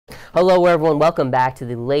Hello everyone, welcome back to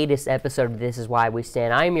the latest episode of This Is Why We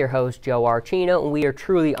Stand. I'm your host, Joe Archino, and we are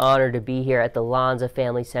truly honored to be here at the Lanza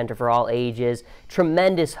Family Center for All Ages.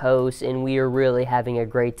 Tremendous hosts, and we are really having a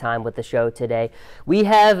great time with the show today. We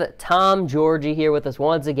have Tom Giorgi here with us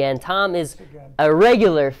once again. Tom is a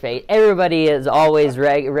regular face. Everybody is always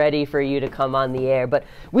ready for you to come on the air, but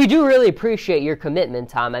we do really appreciate your commitment,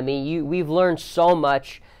 Tom. I mean, we've learned so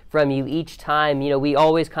much from you each time. You know, we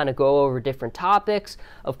always kind of go over different topics.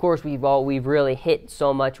 Of course, we've really hit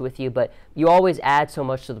so much with you, but you always add so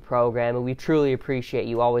much to the program, and we truly appreciate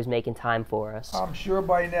you always making time for us. I'm sure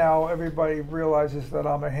by now everybody realizes that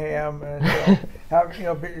I'm a ham, and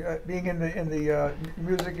being in the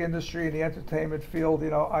music industry and the entertainment field,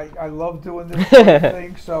 I love doing this sort of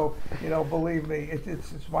thing. So believe me,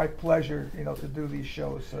 it's my pleasure to do these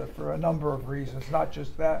shows for a number of reasons, not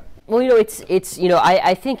just that. Well,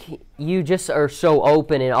 I think you just are so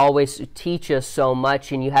open and always teach us so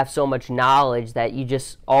much, and you have so much knowledge that you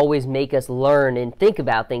just always make us learn and think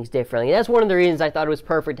about things differently. And that's one of the reasons I thought it was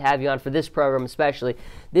perfect to have you on for this program especially.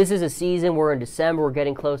 This is a season, we're in December, we're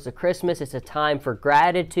getting close to Christmas. It's a time for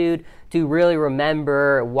gratitude, to really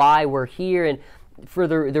remember why we're here, and for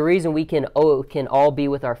the reason we can all be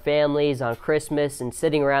with our families on Christmas and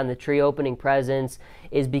sitting around the tree opening presents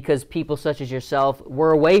is because people such as yourself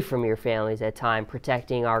were away from your families at time,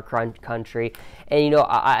 protecting our country. And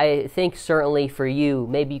I think certainly for you,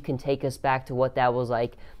 maybe you can take us back to what that was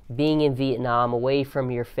like being in Vietnam, away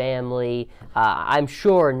from your family. I'm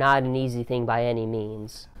sure not an easy thing by any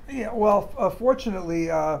means. Yeah, well,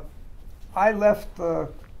 fortunately, I left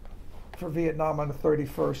for Vietnam on the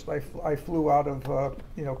 31st. I flew out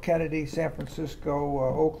of Kennedy, San Francisco,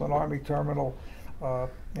 Oakland Army Terminal,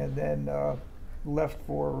 and then left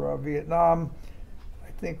for Vietnam.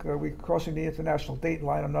 I think we were crossing the international date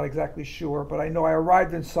line. I'm not exactly sure, but I know I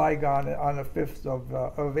arrived in Saigon on the 5th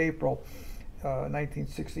of April,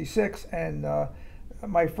 1966, and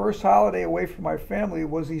my first holiday away from my family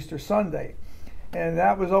was Easter Sunday. And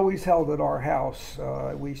that was always held at our house.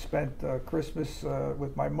 We spent Christmas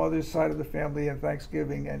with my mother's side of the family, and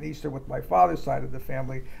Thanksgiving and Easter with my father's side of the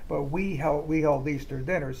family. But we held Easter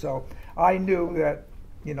dinner, so I knew that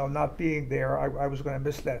not being there, I was going to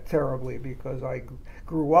miss that terribly, because I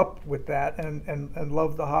grew up with that and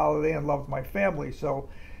loved the holiday and loved my family. So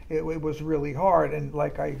it was really hard. And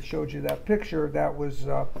like I showed you that picture, that was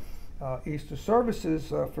Easter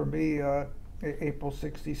services for me, April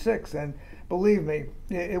 '66, and believe me,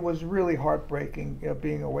 it was really heartbreaking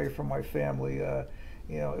being away from my family.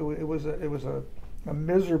 It was a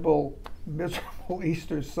miserable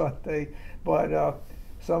Easter Sunday, but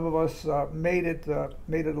some of us made it a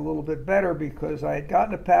little bit better, because I had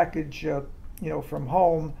gotten a package from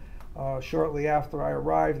home shortly after I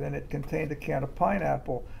arrived, and it contained a can of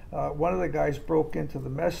pineapple. One of the guys broke into the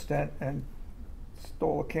mess tent and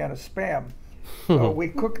stole a can of Spam. So we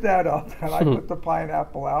cooked that up, and I put the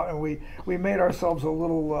pineapple out, and we made ourselves a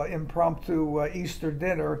little impromptu Easter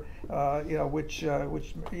dinner, which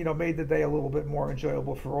made the day a little bit more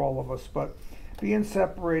enjoyable for all of us. But being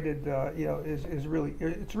separated, is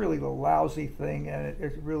really the lousy thing, and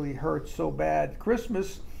it really hurts so bad.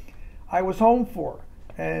 Christmas, I was home for,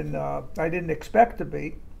 and I didn't expect to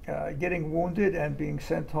be. Getting wounded and being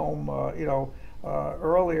sent home,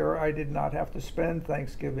 earlier, I did not have to spend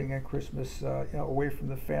Thanksgiving and Christmas away from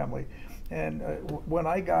the family. And when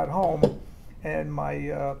I got home, and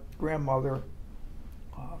my grandmother,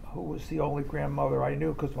 who was the only grandmother I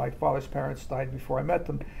knew, because my father's parents died before I met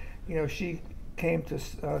them, she came to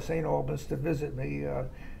St. Albans to visit me.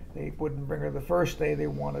 They wouldn't bring her the first day. They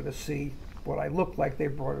wanted to see what I looked like. They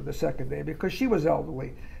brought her the second day, because she was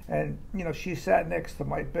elderly. And she sat next to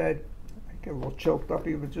my bed. I get a little choked up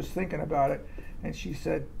even just thinking about it. And she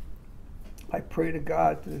said, "I pray to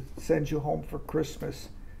God to send you home for Christmas.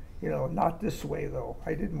 Not this way, though.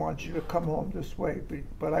 I didn't want you to come home this way,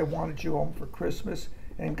 but I wanted you home for Christmas,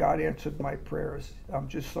 and God answered my prayers. I'm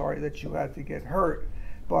just sorry that you had to get hurt,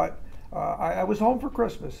 but I was home for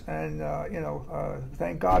Christmas, and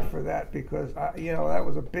thank God for that, because that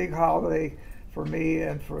was a big holiday for me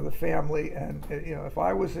and for the family. And if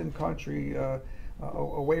I was in country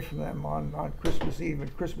away from them on Christmas Eve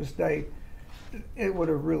and Christmas Day, it would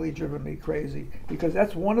have really driven me crazy, because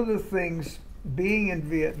that's one of the things. Being in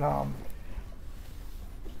Vietnam,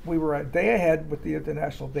 we were a day ahead with the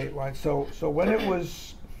international date line. So when it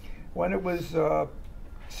was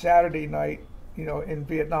Saturday night, in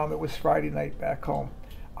Vietnam, it was Friday night back home.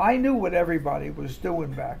 I knew what everybody was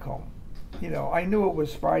doing back home. I knew it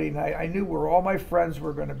was Friday night. I knew where all my friends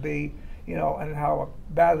were going to be, and how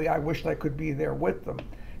badly I wished I could be there with them.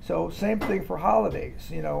 So same thing for holidays.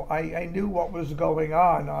 You know, I knew what was going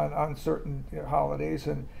on certain holidays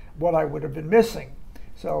and what I would have been missing.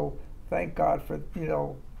 So thank God for, you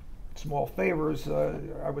know, small favors.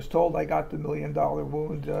 I was told I got the $1 million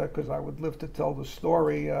wound because I would live to tell the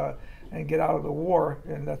story and get out of the war,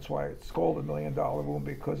 and that's why it's called a $1 million wound,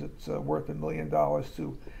 because it's worth $1 million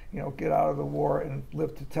to, you know, get out of the war and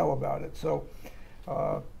live to tell about it. So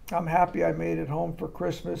I'm happy I made it home for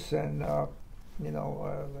Christmas, and you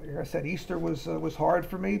know, like I said, Easter was hard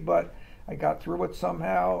for me, but I got through it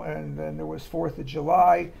somehow. And then there was 4th of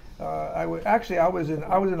July. I was in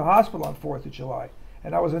the hospital on 4th of July,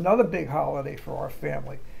 and that was another big holiday for our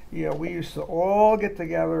family. You know, we used to all get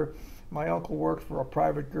together. My uncle worked for a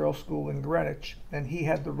private girls' school in Greenwich, and he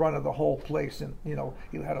had the run of the whole place. And you know,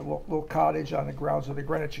 he had a little cottage on the grounds of the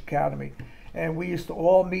Greenwich Academy, and we used to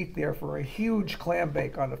all meet there for a huge clam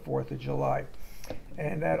bake on the 4th of July.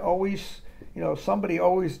 And that always, you know, somebody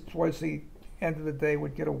always towards the end of the day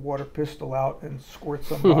would get a water pistol out and squirt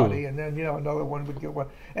somebody, and then, you know, another one would get one.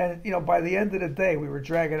 And, you know, by the end of the day, we were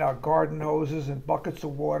dragging out garden hoses and buckets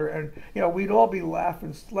of water, and, you know, we'd all be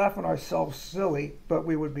laughing ourselves silly, but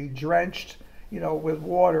we would be drenched, you know, with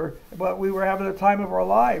water, but we were having the time of our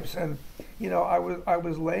lives. And, you know, I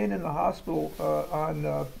was laying in the hospital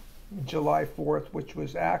on July 4th, which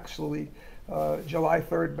was actually July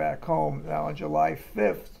 3rd back home. Now on July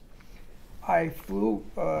 5th, I flew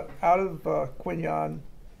out of Quinyon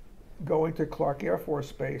going to Clark Air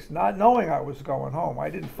Force Base, not knowing I was going home. I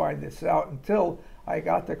didn't find this out until I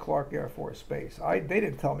got to Clark Air Force Base. They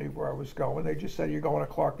didn't tell me where I was going. They just said, you're going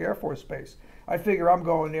to Clark Air Force Base. I figure I'm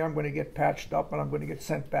going there, I'm going to get patched up, and I'm going to get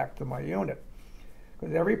sent back to my unit.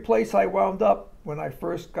 Because every place I wound up, when I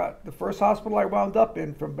first got, the first hospital I wound up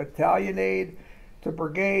in, from battalion aide to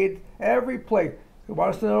brigade, every place, you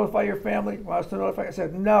want us to notify your family? You want us to notify? I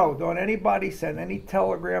said, no, don't anybody send any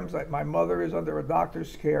telegrams. Like, my mother is under a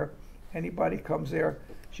doctor's care. Anybody comes there,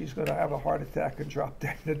 she's going to have a heart attack and drop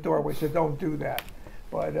dead in the doorway. So don't do that.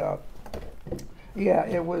 But yeah,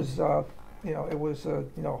 it was you know, it was you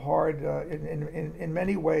know, hard in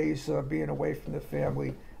many ways, being away from the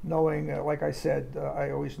family, knowing, like I said,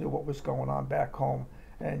 I always knew what was going on back home,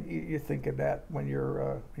 and you think of that when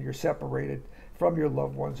you're separated from your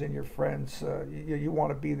loved ones and your friends. You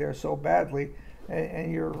want to be there so badly,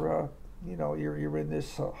 and you're you know, you're in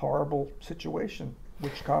this horrible situation,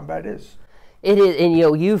 which combat is. It is, and you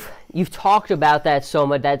know, you've talked about that so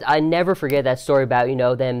much that I never forget that story about, you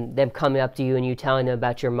know, them coming up to you and you telling them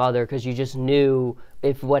about your mother, because you just knew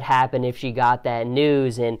what happened if she got that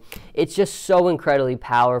news. And it's just so incredibly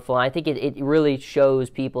powerful. And I think it really shows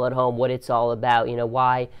people at home what it's all about, you know,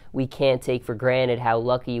 why we can't take for granted how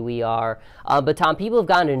lucky we are. But Tom, people have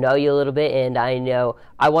gotten to know you a little bit, and I know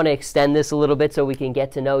I want to extend this a little bit so we can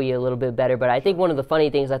get to know you a little bit better. But I think one of the funny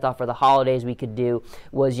things I thought for the holidays we could do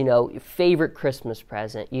was, you know, your favorite Christmas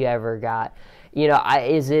present you ever got. You know,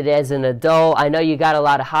 is it as an adult? I know you got a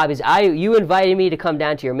lot of hobbies. You invited me to come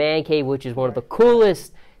down to your man cave, which is one of the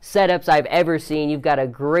coolest setups I've ever seen. You've got a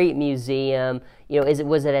great museum. You know,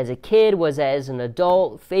 was it as a kid? Was it as an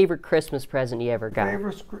adult? Favorite Christmas present you ever got?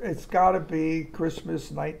 It's got to be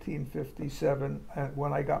Christmas 1957,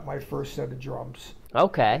 when I got my first set of drums.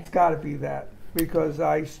 Okay. It's got to be that, because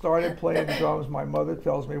I started playing drums, my mother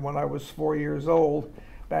tells me, when I was 4 years old,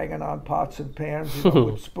 banging on pots and pans, you know,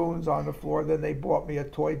 with spoons on the floor. Then they bought me a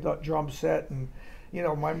toy drum set, and, you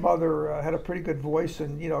know, my mother had a pretty good voice,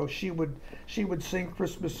 and, you know, she would sing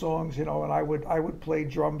Christmas songs, you know, and I would play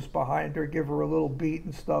drums behind her, give her a little beat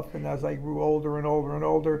and stuff. And as I grew older and older and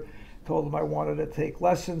older, told them I wanted to take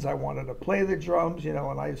lessons, I wanted to play the drums, you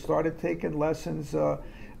know, and I started taking lessons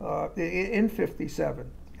in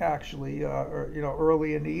 '57, actually, you know,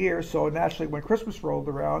 early in the year. So naturally, when Christmas rolled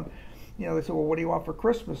around, you know, they said, well, what do you want for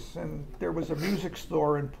Christmas? And there was a music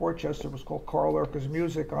store in Portchester. It was called Carl Urquhart's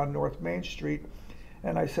Music on North Main Street.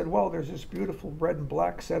 And I said, well, there's this beautiful red and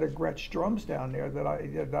black set of Gretsch drums down there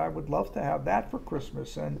that I would love to have that for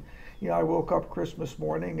Christmas. And, you know, I woke up Christmas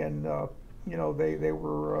morning, and you know, they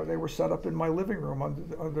were set up in my living room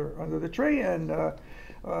under the tree. And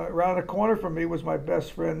around the corner from me was my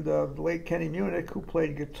best friend, the late Kenny Munich, who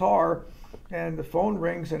played guitar. And the phone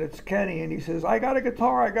rings, and it's Kenny, and he says, I got a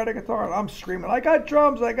guitar. And I'm screaming, I got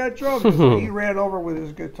drums. So he ran over with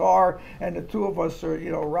his guitar, and the two of us are,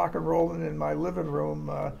 you know, rock and rolling in my living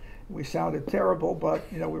room. We sounded terrible, but,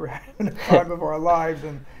 you know, we were having the time of our lives.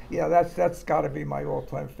 And, yeah, that's got to be my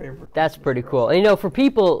all-time favorite. That's pretty cool. And, you know, for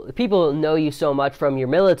people know you so much from your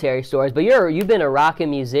military stories, but you've been a rockin'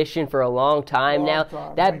 musician for a long time now.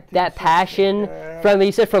 That passion from,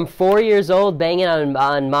 you said, from 4 years old banging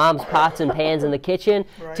on mom's pots and pans in the kitchen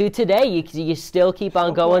to today, you still keep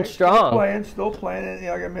on going strong. Still playing. You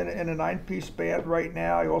know, I'm in a 9-piece band right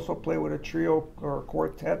now. I also play with a trio or a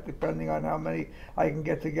quartet, depending on how many I can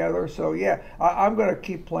get together. So yeah, I'm going to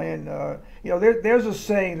keep playing. You know, there's a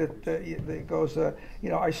saying that goes, you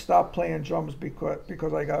know, I stopped playing drums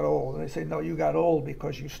because I got old. And they say, no, you got old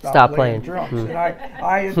because you stopped playing drums. And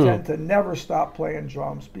I intend to never stop playing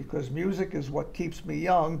drums, because music is what keeps me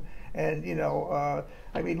young. And, you know,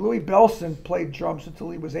 I mean, Louis Bellson played drums until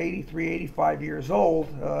he was 83, 85 years old.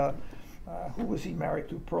 Who was he married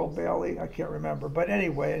to? Pearl Bailey? I can't remember. But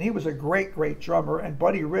anyway, and he was a great, great drummer. And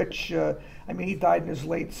Buddy Rich, I mean, he died in his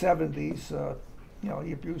late 70s. You know,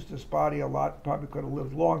 he abused his body a lot. Probably could have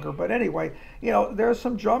lived longer. But anyway, you know, there are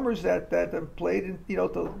some drummers that have played in, you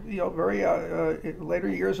know, very later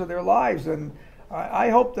years of their lives. And I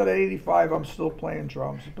hope that at 85 I'm still playing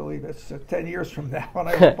drums. I believe it's 10 years from now, and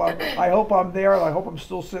I hope I'm there, and I hope I'm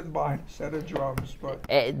still sitting behind a set of drums. But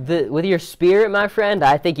with your spirit, my friend,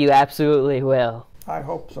 I think you absolutely will. I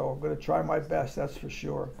hope so. I'm going to try my best. That's for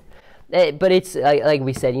sure. But it's like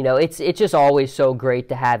we said, you know, it's just always so great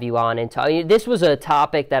to have you on and talk. This was a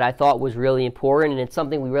topic that I thought was really important, and it's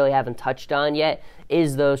something we really haven't touched on yet,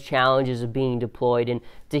 is those challenges of being deployed, and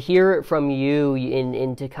to hear it from you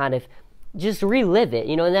and to kind of just relive it,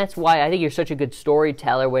 you know. And that's why I think you're such a good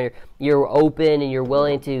storyteller, where you're open and you're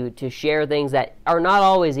willing to share things that are not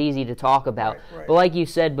always easy to talk about. Right. But like you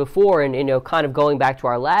said before, and, you know, kind of going back to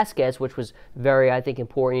our last guest, which was very, I think,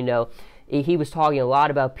 important, you know, he was talking a lot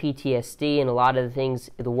about PTSD and a lot of the things,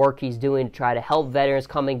 the work he's doing to try to help veterans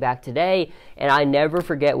coming back today. And I never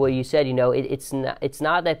forget what you said, you know, it's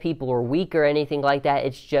not that people are weak or anything like that.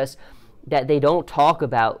 It's just that they don't talk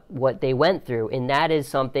about what they went through, and that is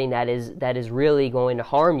something that is really going to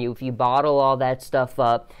harm you. If you bottle all that stuff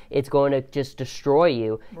up, it's going to just destroy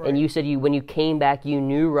you. Right. And you said when you came back, you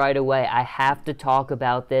knew right away, I have to talk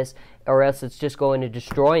about this, or else it's just going to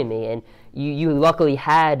destroy me. And you luckily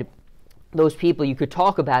had those people you could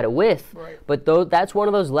talk about it with. Right. But that's one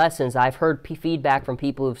of those lessons. I've heard feedback from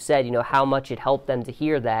people who've said, you know, how much it helped them to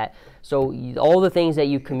hear that. So all the things that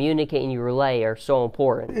you communicate and you relay are so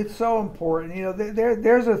important. It's so important. You know,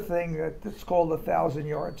 there's a thing that's called the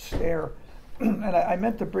 1,000-yard stare. And I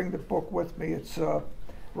meant to bring the book with me. It's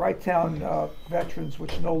Right Town Veterans,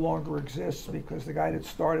 which no longer exists because the guy that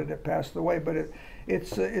started it passed away. But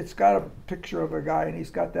it's got a picture of a guy, and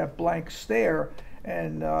he's got that blank stare.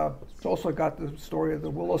 And it's also got the story of the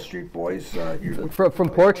Willow Street Boys. From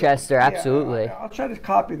Portchester, absolutely. Yeah, I'll try to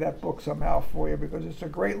copy that book somehow for you, because it's a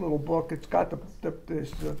great little book. It's got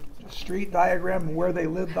the street diagram and where they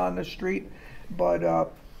lived on the street. But I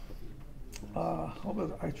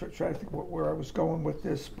try to think where I was going with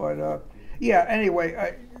this. But yeah,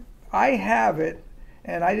 anyway, I have it,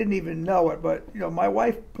 and I didn't even know it. But, you know, my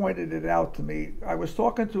wife pointed it out to me. I was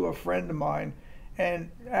talking to a friend of mine,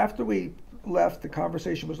 and after we left, the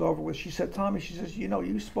conversation was over with, she said, Tommy, she says, you know,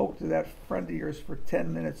 you spoke to that friend of yours for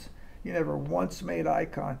 10 minutes. You never once made eye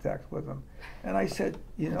contact with him. And I said,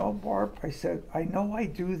 you know, Barb, I said, I know I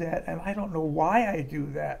do that, and I don't know why I do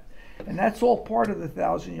that. And that's all part of the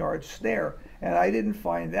 1,000-yard stare. And I didn't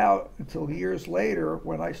find out until years later,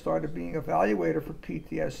 when I started being evaluated for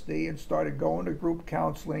PTSD and started going to group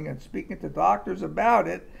counseling and speaking to doctors about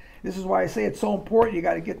it. This is why I say it's so important. You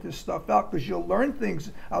got to get this stuff out, because you'll learn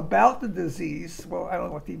things about the disease. Well, I don't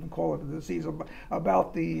know what to even call it, the disease,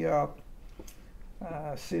 about the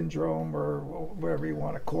syndrome, or whatever you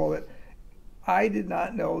want to call it. I did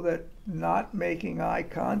not know that not making eye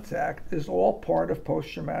contact is all part of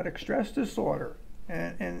post-traumatic stress disorder.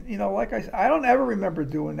 And you know, like I said, I don't ever remember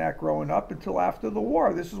doing that growing up until after the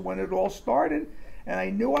war. This is when it all started. And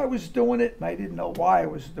I knew I was doing it, and I didn't know why I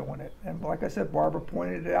was doing it. And like I said, Barbara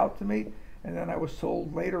pointed it out to me, and then I was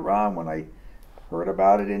told later on, when I heard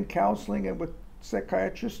about it in counseling and with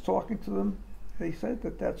psychiatrists talking to them, they said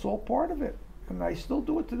that that's all part of it. And I still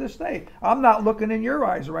do it to this day. I'm not looking in your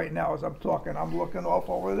eyes right now as I'm talking. I'm looking off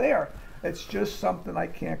over there. It's just something I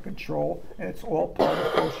can't control, and it's all part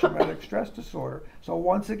of post-traumatic stress disorder. So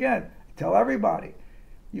once again, tell everybody,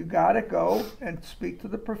 you got to go and speak to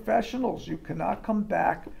the professionals. You cannot come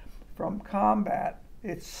back from combat.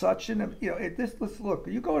 It's such an, you know, let's look,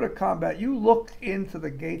 you go to combat, you look into the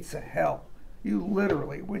gates of hell. You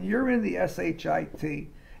literally, when you're in the SHIT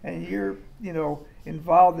and you're, you know,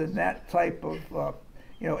 involved in that type of,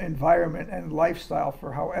 you know, environment and lifestyle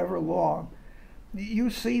for however long, you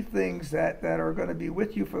see things that are going to be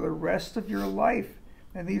with you for the rest of your life.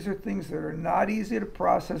 And these are things that are not easy to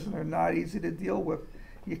process and they're not easy to deal with.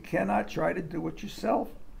 You cannot try to do it yourself.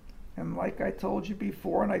 And like I told you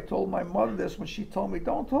before, and I told my mother this when she told me,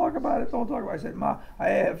 don't talk about it, don't talk about it. I said, Ma, I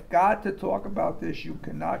have got to talk about this. You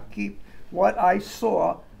cannot keep what I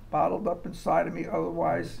saw bottled up inside of me.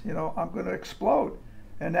 Otherwise, I'm going to explode.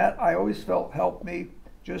 And that I always felt helped me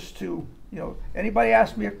just to, anybody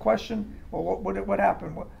asked me a question, well, what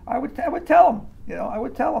happened? I would tell them, I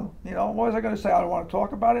would tell them, what was I going to say? I don't want to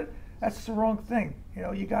talk about it. That's the wrong thing.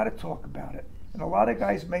 You got to talk about it. And a lot of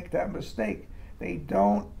guys make that mistake. They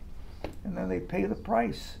don't, and then they pay the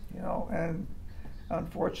price, and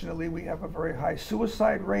unfortunately we have a very high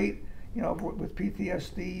suicide rate, with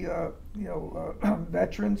PTSD,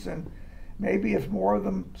 veterans, and maybe if more of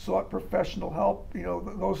them sought professional help,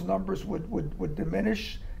 those numbers would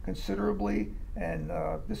diminish considerably. And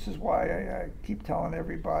this is why I keep telling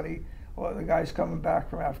everybody, well, the guys coming back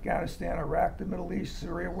from Afghanistan, Iraq, the Middle East,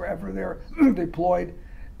 Syria, wherever they're deployed,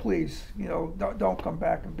 please, don't come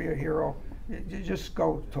back and be a hero. You just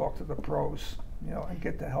go talk to the pros, and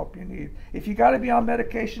get the help you need. If you got to be on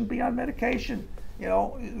medication, be on medication.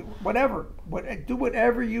 Whatever. Do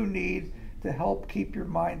whatever you need to help keep your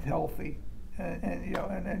mind healthy, and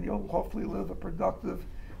then you'll hopefully live a productive,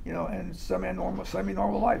 and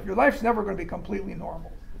semi-normal life. Your life's never going to be completely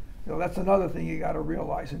normal. That's another thing you got to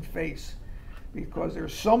realize and face, because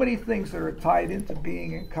there's so many things that are tied into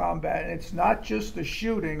being in combat, and it's not just the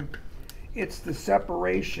shooting. It's the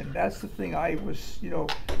separation. That's the thing I was,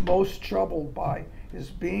 most troubled by, is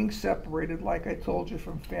being separated, like I told you,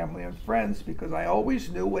 from family and friends, because I always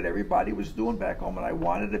knew what everybody was doing back home, and I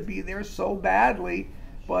wanted to be there so badly,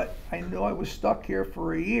 but I knew I was stuck here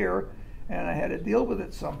for a year, and I had to deal with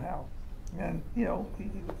it somehow. And,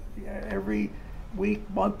 every week,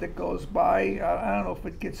 month that goes by, I don't know if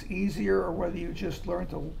it gets easier or whether you just learn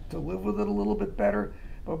to live with it a little bit better.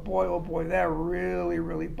 But boy, oh boy, that really,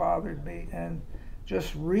 really bothered me. And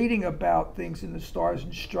just reading about things in the Stars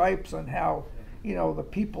and Stripes on how, the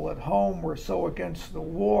people at home were so against the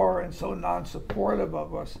war and so non-supportive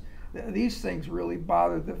of us. These things really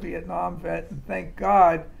bothered the Vietnam vet. And thank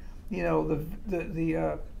God,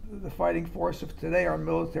 the fighting force of today, our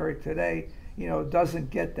military today,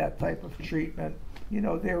 doesn't get that type of treatment.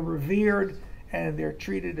 They're revered and they're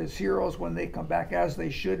treated as heroes when they come back, as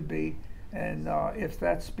they should be. And if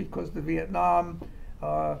that's because the Vietnam,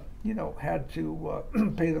 had to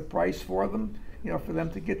pay the price for them, for them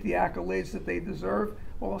to get the accolades that they deserve,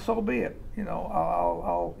 well, so be it.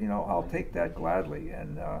 I'll take that gladly.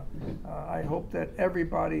 And I hope that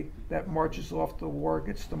everybody that marches off to war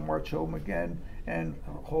gets to march home again and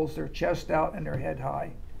holds their chest out and their head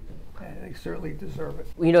high. And they certainly deserve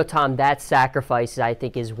it. Tom, that sacrifice, I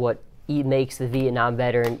think, is what makes the Vietnam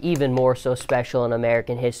veteran even more so special in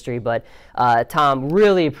American history. But Tom,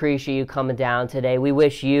 really appreciate you coming down today. We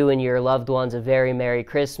wish you and your loved ones a very Merry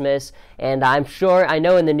Christmas, and I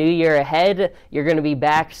know in the new year ahead you're going to be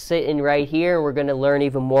back sitting right here and we're going to learn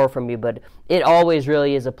even more from you. But it always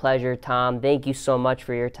really is a pleasure, Tom. Thank you so much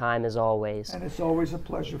for your time, as always. And it's always a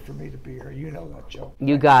pleasure for me to be here. You know that, Joe.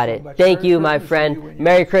 You got it. Thank you, my friend.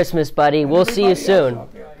 Merry Christmas, buddy. We'll see you soon.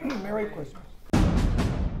 Merry Christmas.